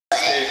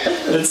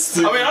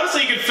I mean,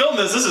 honestly, you could film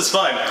this. This is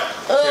fine.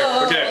 Here,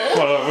 okay.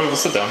 We'll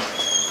sit down.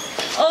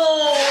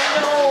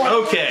 Oh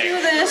no. Okay.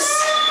 Do this.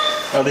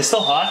 Are they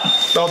still hot?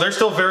 Oh, they're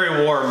still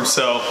very warm,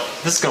 so.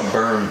 This is gonna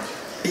burn.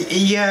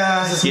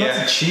 Yeah.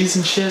 Yeah. Cheese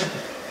and shit.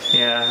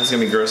 Yeah, this is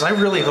gonna be gross. I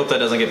really hope that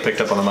doesn't get picked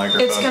up on the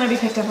microphone. It's gonna be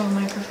picked up on the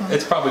microphone.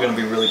 It's probably gonna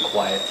be really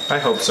quiet. I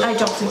hope so. I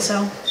don't think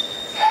so.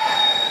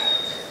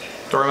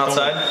 Throw him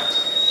outside?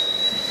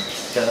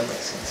 Yeah, that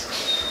makes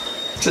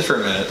sense. Just for a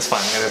minute. It's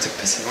fine, I gotta take a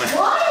piss anyway.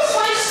 Why is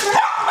my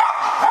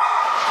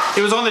strap?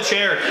 It was on the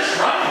chair.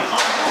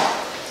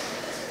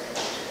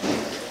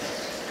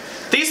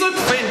 These look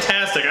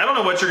fantastic. I don't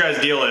know what your guys'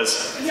 deal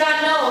is. Yeah,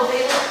 no,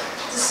 they look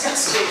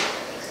disgusting.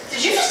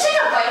 Did you just take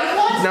a bite of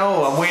one?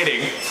 No, I'm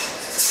waiting.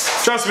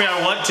 Trust me,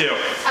 I want to.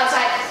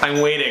 Outside. I'm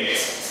waiting.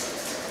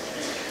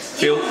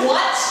 You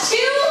want to?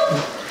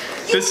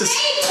 You This is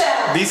made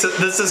them.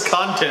 this is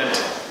content.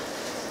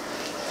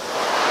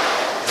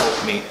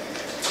 Help me.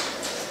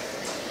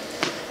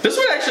 This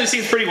one actually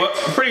seems pretty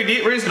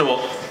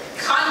reasonable.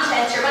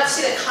 Content. You're about to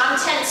see the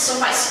contents of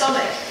my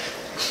stomach.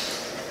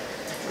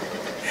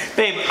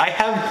 Babe, I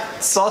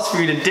have sauce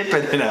for you to dip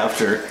in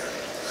after.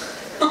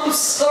 I'm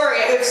sorry,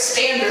 I have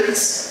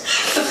standards.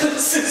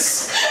 This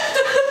is.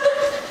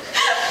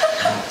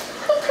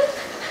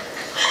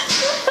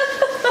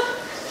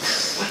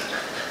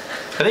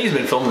 I think he's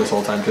been filming this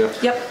whole time too.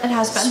 Yep, it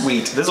has been.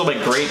 Sweet. This will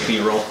make great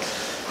B-roll.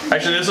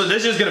 Actually, this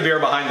is just gonna be our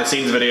behind the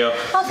scenes video.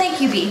 Oh,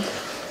 thank you, B.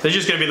 This is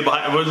just gonna be the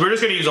behind. We're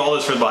just gonna use all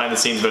this for the behind the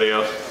scenes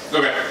video.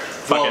 Okay.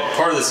 Fuck it.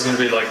 Part of this is gonna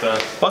be like the.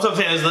 What's I'm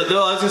saying is, I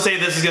was gonna say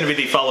this is gonna be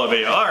the follow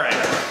video. All right.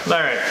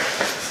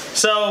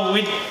 So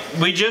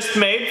we just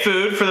made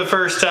food for the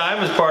first time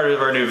as part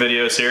of our new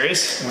video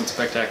series. Went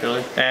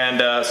spectacular. And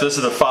so this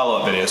is the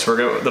follow-up video.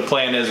 So the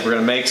plan is we're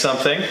gonna make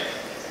something,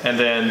 and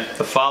then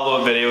the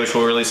follow-up video, which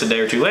we'll release a day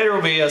or two later,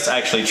 will be us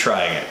actually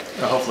trying it.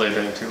 Hopefully a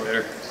day or two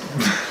later.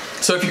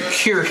 So if you're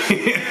curious,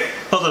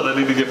 Hold on, I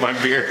need to get my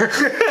beer.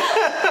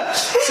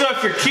 so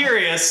if you're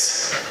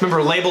curious,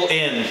 remember label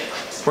in.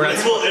 We're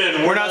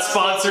not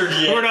sponsored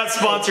yet. We're not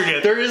sponsored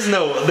yet. There is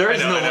no I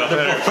know.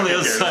 on the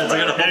other side.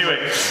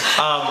 Anyway,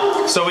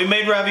 so we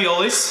made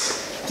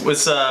raviolis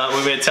with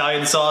we made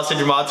Italian sausage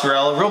and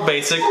mozzarella. Real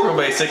basic.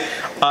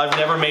 I've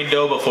never made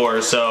dough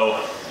before,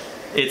 so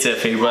it's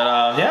iffy.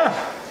 But yeah.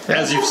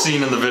 As you've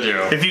seen in the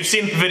video. If you've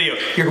seen the video,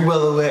 you're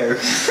well aware.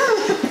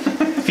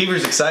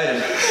 Fever's excited.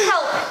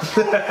 Help.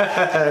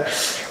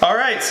 All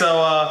right,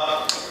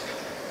 so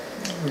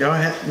go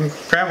ahead and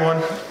grab one.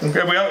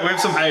 Okay, we have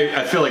some.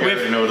 I feel like I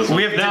already know this one.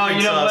 We have no,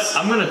 you know sauce.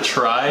 what? I'm gonna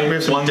try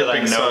one that I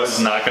know sauce.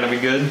 is not gonna be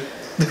good.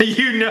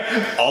 You know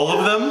all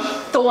of them?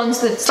 The ones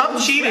that.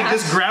 Stop cheating.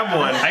 Just grab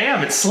one. I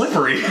am. It's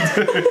slippery.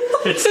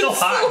 It's still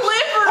hot.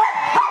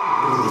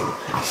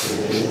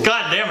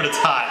 God damn it! It's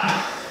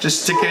hot.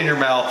 Just stick it in your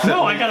mouth.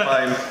 No, I gotta.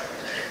 Fine.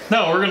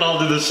 No, we're gonna all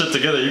do this shit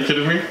together. Are you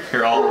kidding me?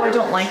 Here, Oh, I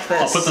don't like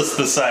this. I'll put this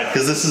to the side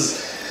because this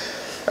is.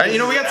 You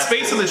know, we got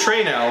space on the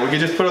tray now. We can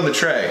just put it on the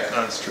tray.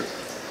 Oh, that's true.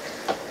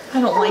 I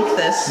don't like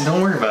this.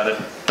 Don't worry about it.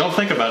 Don't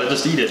think about it.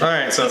 Just eat it. All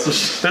right, so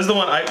this is the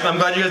one. I'm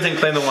glad you guys didn't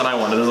claim the one I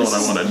wanted. This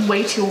is the one I wanted.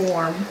 Way too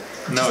warm.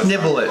 No, Just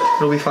nibble it.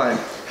 It'll be fine.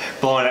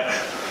 Blowing it.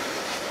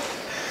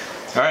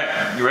 All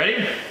right, you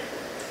ready?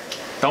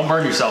 Don't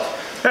burn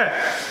yourself. Hey,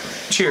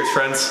 cheers,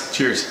 friends.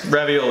 Cheers.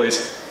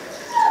 Raviolis.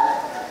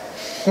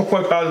 Oh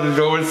my God, the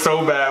dough is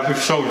so bad.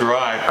 It's so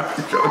dry.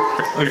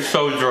 It's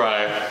so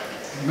dry.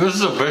 This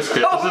is a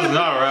biscuit. This is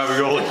not a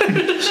ravioli.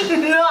 This is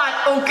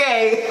not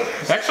okay.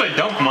 Actually, I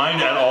don't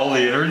mind at all the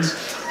innards.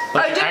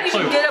 Like, I didn't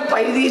even get a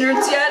bite of the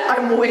innards yet.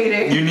 I'm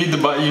waiting. You need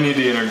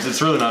the innards.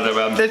 It's really not that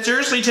bad. It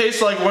seriously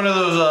tastes like one of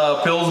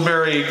those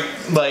Pillsbury,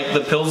 like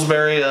the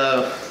Pillsbury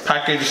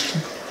packaged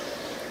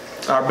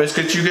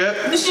biscuits you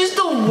get. This is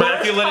the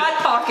worst Hot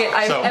Pocket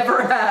I've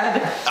ever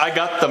had. I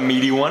got the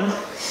meaty one.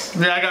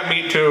 Yeah, I got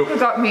meat too. I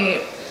got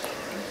meat.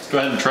 Go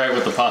ahead and try it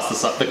with the pasta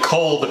sauce. The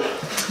cold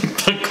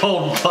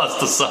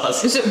pasta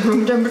sauce. Is it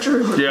room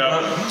temperature?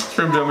 Yeah,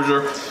 room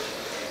temperature.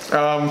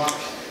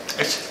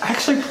 It's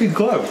actually pretty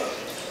good.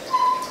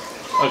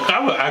 Like, I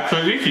would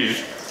actually eat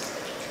these.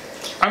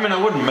 I mean,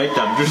 I wouldn't make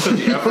them just for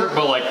the effort,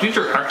 but like, these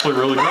are actually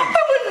really good.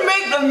 I wouldn't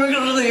make them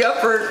because of the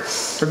effort.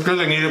 It's because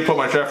I need to put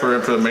my effort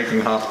in for the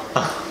making, huh?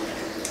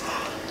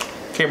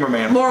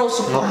 Cameraman. Moral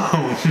support.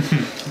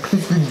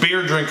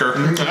 Beer drinker.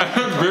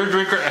 Beer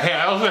drinker. Hey,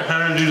 I also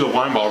handed you the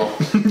wine bottle.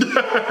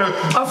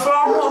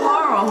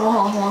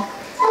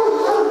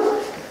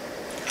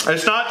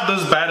 It's not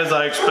as bad as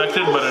I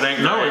expected, but it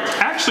ain't No, great. it's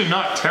actually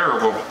not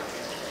terrible.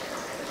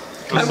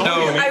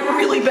 I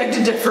really beg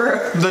to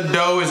differ. The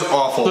dough is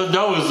awful. The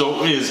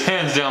dough is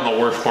hands down the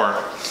worst part.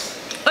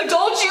 I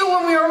told you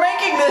when we were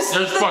making this,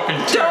 It's fucking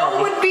dough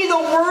terrible. would be the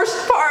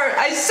worst part.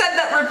 I said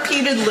that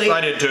repeatedly.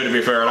 I did too, to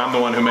be fair, and I'm the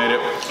one who made it.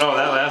 Oh,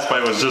 that last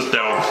bite was just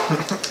dough.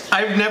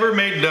 I've never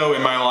made dough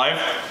in my life.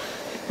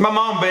 My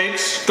mom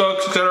bakes,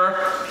 cooks, etc.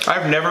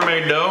 I've never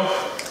made dough.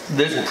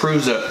 This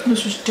proves it.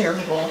 This was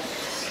terrible.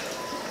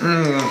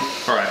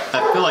 Alright,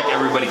 I feel like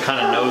everybody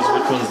kind of knows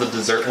which one's the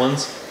dessert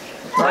ones.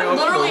 It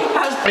literally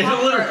has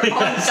Pop-Tart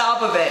on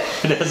top of it.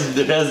 It has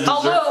dessert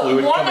Although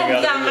fluid one coming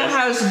of out them of it.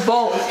 has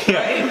both. Yeah,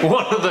 Right?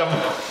 one of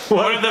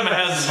them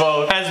has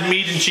both. has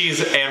meat and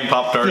cheese and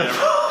Pop-Tart.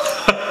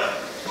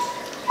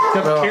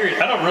 I'm curious.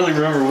 I don't really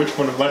remember which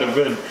one it might have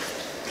been.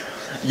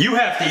 You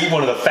have to eat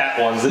one of the fat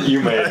ones that you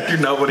made. You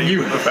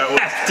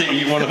have to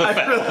eat one of the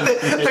fat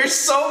ones. There's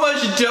so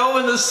much dough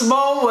in the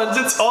small ones,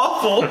 it's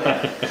awful.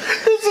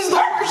 This is the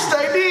worst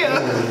idea.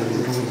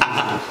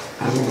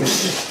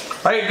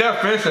 Hey, you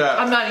gotta finish that.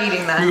 I'm not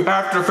eating that. You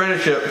have to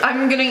finish it.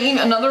 I'm gonna eat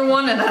another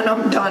one and then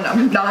I'm done.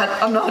 I'm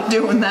not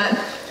doing that.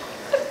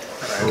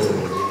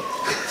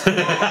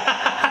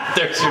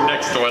 There's your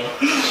next one.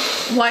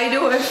 Why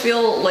do I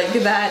feel like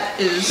that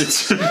is...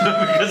 It's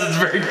because it's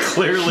very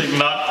clearly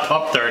not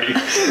Pop-Tarty.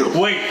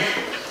 Wait,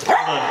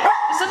 hold on.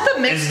 Is that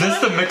the mixed Is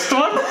this one? the mixed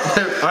one?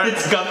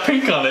 It's got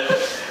pink on it.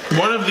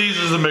 One of these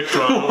is the mixed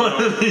one.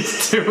 One of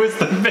these two is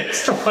the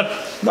mixed one.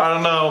 I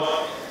don't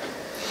know.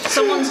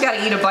 Someone's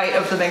gotta eat a bite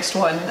of the mixed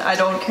one. I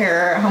don't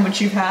care how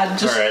much you've had.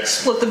 Just Alright.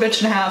 split the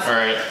bitch in half.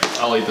 Alright,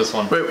 I'll eat this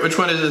one. Wait, which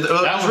one is it?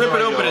 Oh, That just one's rip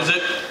it a open, regular is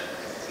it?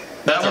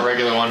 That's a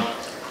regular one.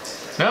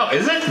 No,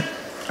 is it?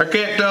 I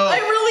can't tell. I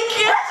really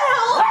can't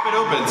tell. Rip it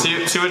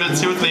open. See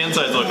what the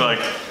insides look like.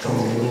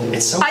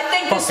 It's so I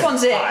think this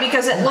one's it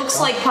because it looks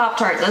like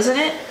Pop-Tart, doesn't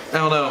it? I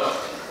don't know.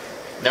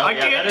 No, I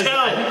can't tell.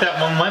 I think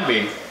that one might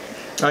be.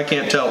 I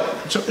can't tell.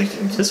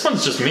 This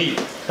one's just meat.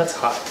 That's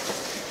hot.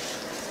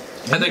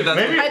 I think that's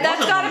Maybe- It That's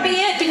wasn't gotta one be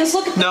it because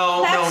look at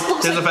no.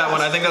 looks Here's like a fat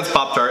one. I think that's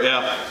Pop-Tart.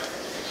 Yeah.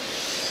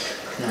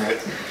 Alright.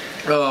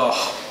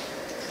 Oh.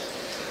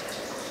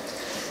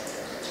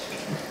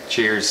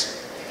 Cheers.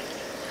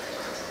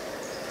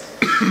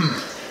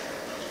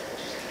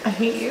 I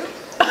hate you.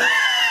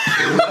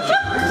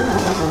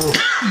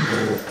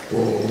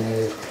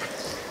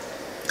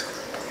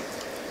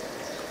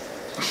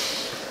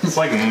 It's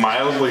like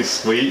mildly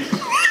sweet.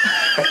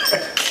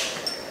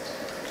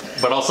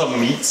 But also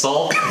meat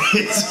salt.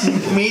 It's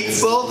meat,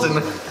 salt,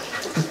 and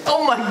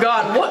Oh my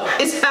god, what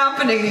is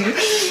happening?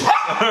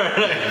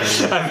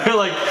 I feel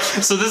like,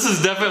 so this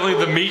is definitely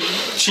the meat,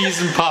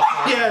 cheese, and pop.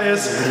 yeah, it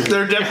is.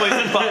 They're definitely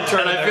some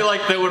Pop-Tart. And I feel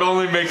like that would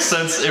only make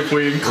sense if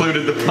we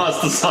included the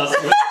pasta sauce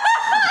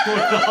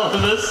with all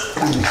of this.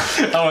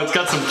 Oh, it's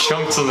got some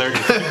chunks in there.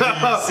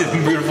 You see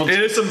the beautiful It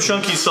is some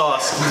chunky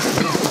sauce.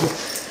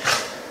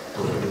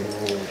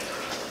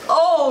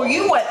 Oh,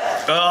 you went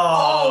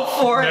all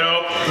for it.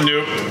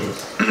 Nope.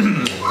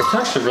 It's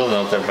actually really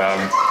not that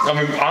bad. I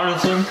mean,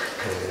 honestly.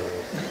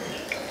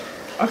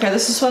 Okay,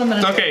 this is what I'm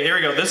gonna do. Okay, here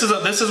we go. This is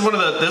one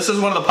of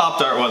the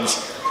Pop-Tart ones.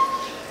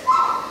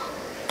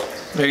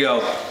 There you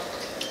go.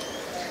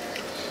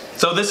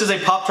 So this is a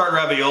Pop-Tart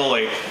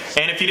ravioli,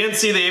 and if you didn't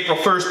see the April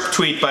 1st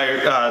tweet by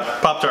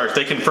Pop-Tarts,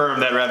 they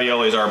confirmed that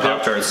raviolis are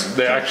Pop-Tarts.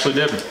 They actually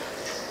did.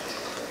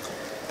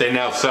 They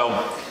now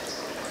sell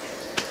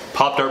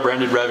Pop-Tart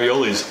branded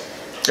raviolis.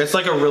 It's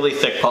like a really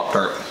thick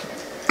Pop-Tart.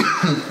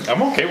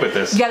 I'm okay with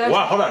this. Yeah, that's,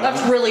 wow, hold on.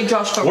 that's really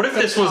just a What if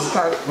this was?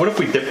 Pop-Tart. What if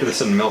we dipped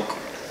this in milk?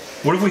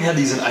 What if we had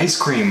these in ice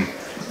cream?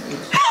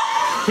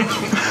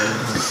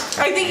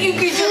 I think you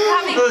could just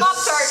have a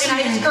Pop-Tart and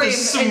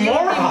ice cream and you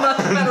would be much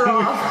better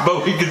off.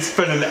 But we could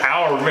spend an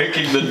hour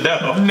making the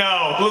dough.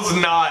 No, let's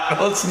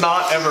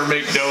not ever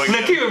make dough Now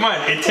again. keep in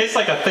mind, it tastes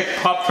like a thick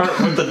Pop-Tart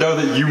with the dough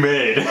that you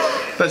made.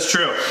 That's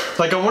true.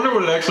 Like, I wonder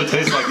what it actually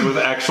tastes like with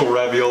actual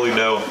ravioli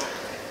dough.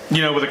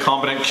 You know, with a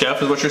competent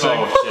chef is what you're saying.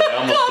 Oh shit, I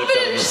almost dipped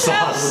that in the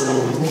sauce.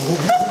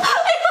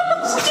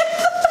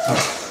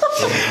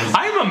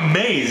 I'm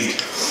amazed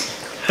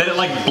that it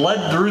like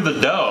bled through the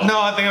dough. No,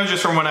 I think it was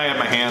just from when I had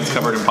my hands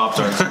covered in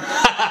Pop-Tarts.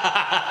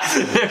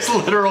 There's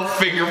literal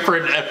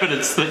fingerprint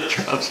evidence that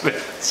Trump's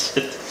made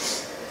shit.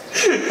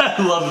 I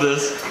love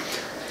this.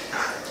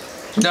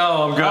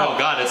 No, I'm good. Oh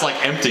god, it's like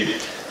empty.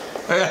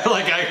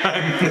 Like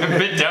I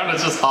bit down,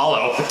 it's just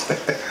hollow.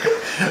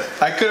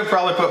 I could have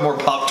probably put more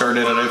Pop-Tart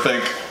in it, I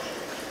think.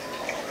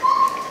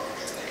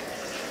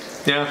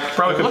 Yeah,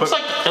 probably could put...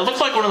 It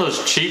looks like one of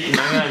those cheap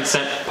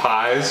 99-cent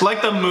pies.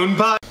 Like the moon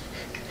pie?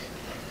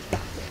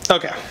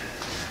 Okay.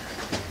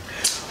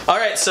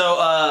 Alright,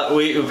 so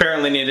we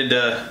apparently needed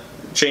to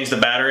change the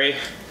battery,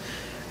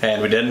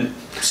 and we didn't.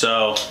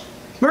 So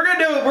we're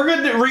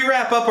gonna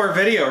re-wrap up our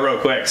video real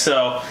quick.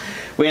 So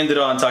we ended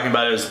on talking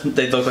about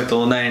they look like the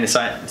little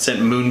 99-cent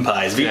moon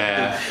pies.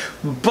 Yeah.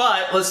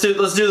 But let's do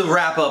the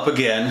wrap up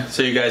again,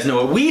 so you guys know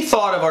what we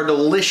thought of our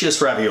delicious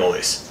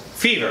raviolis.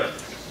 Fever,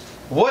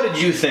 what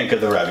did you think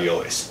of the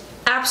raviolis?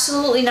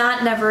 Absolutely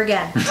not, never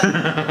again.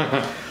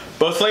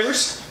 Both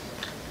flavors?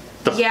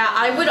 Yeah,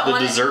 I would The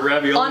dessert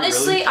ravioli?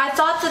 honestly, really? I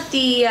thought that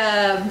the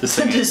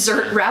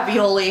dessert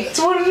ravioli That's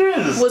what it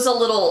is. was a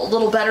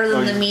little better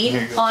than the meat,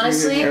 here you go.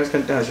 honestly. There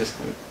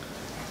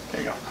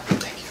you go.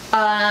 Thank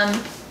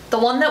you. The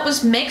one that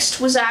was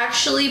mixed was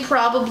actually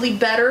probably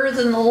better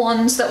than the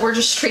ones that were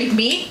just straight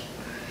meat,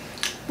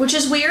 which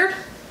is weird.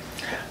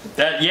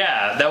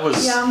 That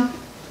was. Yeah,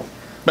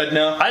 But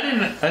no. I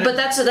didn't. but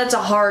that's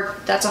a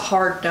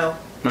hard no.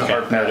 Okay,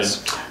 Hard noted.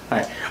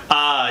 Alright.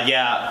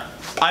 Yeah.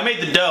 I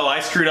made the dough. I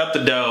screwed up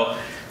the dough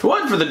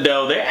one for the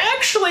dough, they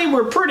actually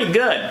were pretty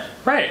good.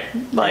 Right.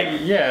 Like,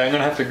 yeah, I'm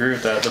gonna have to agree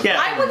with that.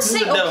 Yeah. I would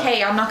say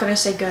okay. I'm not gonna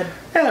say good.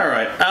 Yeah, all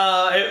right.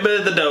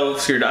 But the dough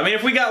screwed up. I mean,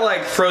 if we got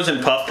like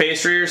frozen puff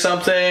pastry or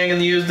something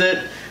and used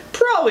it,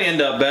 probably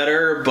end up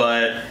better.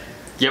 But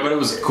yeah, but it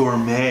was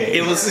gourmet.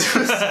 it was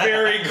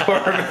very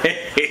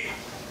gourmet.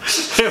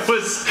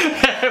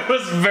 It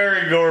was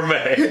very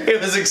gourmet.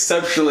 It was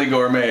exceptionally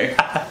gourmet.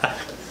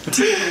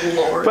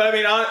 Lord. But I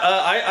mean,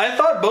 I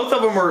thought both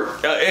of them were,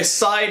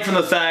 aside from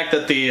the fact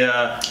that the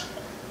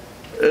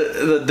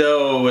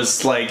dough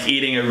was like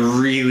eating a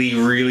really,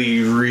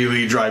 really,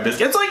 really dry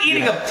biscuit. It's like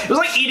eating it was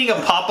like eating a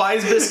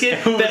Popeyes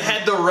biscuit that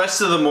had the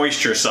rest of the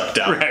moisture sucked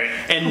out, Right.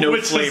 and no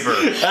flavor.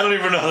 I don't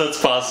even know how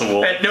that's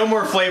possible. And no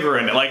more flavor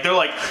in it. Like they're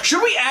like,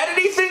 should we add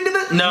anything to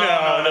this? No.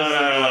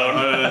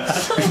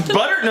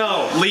 Butter?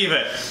 No, leave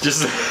it.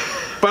 Just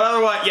But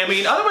otherwise, yeah, I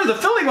mean, otherwise the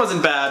filling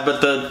wasn't bad,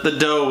 but the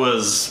dough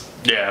was.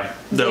 yeah.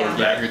 Dough Yeah. was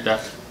Yeah, I bad. agree with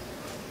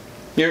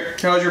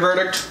that. How was your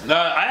verdict?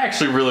 I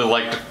actually really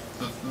liked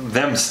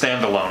them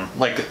standalone.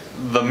 Like,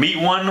 the meat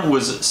one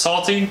was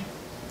salty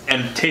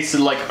and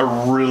tasted like a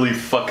really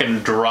fucking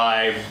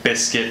dry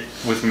biscuit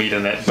with meat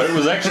in it. But it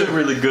was actually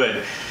really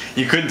good.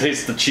 You couldn't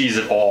taste the cheese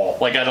at all.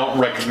 Like, I don't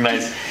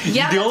recognize...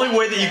 Yeah, the that's only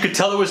way that fair. you could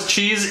tell it was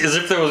cheese is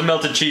if there was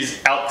melted cheese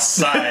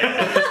outside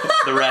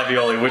the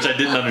ravioli, which I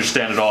didn't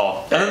understand at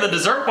all. And then the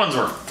dessert ones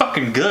were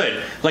fucking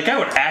good. Like, I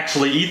would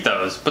actually eat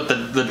those. But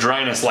the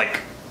dryness,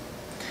 like,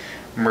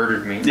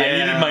 murdered me. I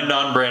Yeah. needed my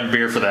non-brand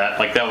beer for that.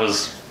 Like, that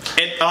was...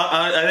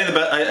 I think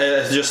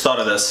I just thought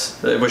of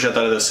this. I wish I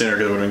thought of this sooner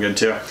because it would have been good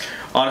too.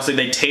 Honestly,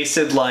 they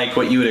tasted like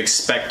what you would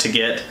expect to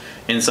get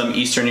in some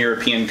Eastern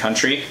European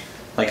country,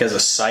 like as a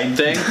side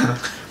thing.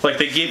 Like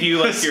they give you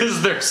like This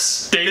is their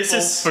staple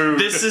food.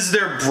 This is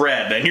their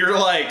bread, and you're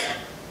like,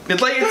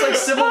 it's like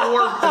Civil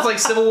War. It's like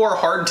Civil War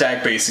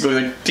hardtack basically.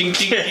 Like ding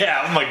ding. Ding.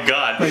 Yeah, oh my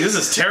god. Like, this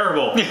is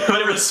terrible.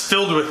 But it was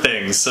filled with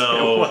things,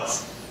 so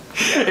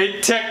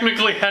It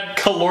technically had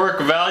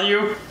caloric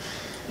value.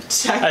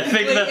 I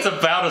think that's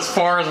about as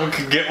far as we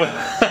could get with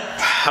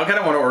how can I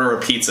want to order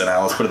a pizza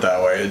now? Let's put it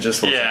that way. It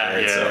just wasn't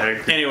great. Yeah, So. I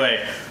agree.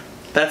 Anyway,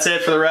 that's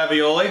it for the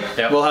ravioli.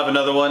 Yep. We'll have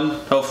another one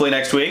hopefully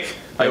next week,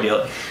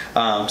 ideally.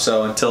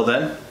 So until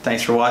then,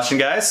 thanks for watching,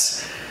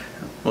 guys.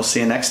 We'll see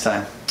you next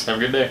time. Have a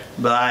good day.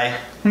 Bye.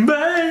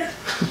 Bye.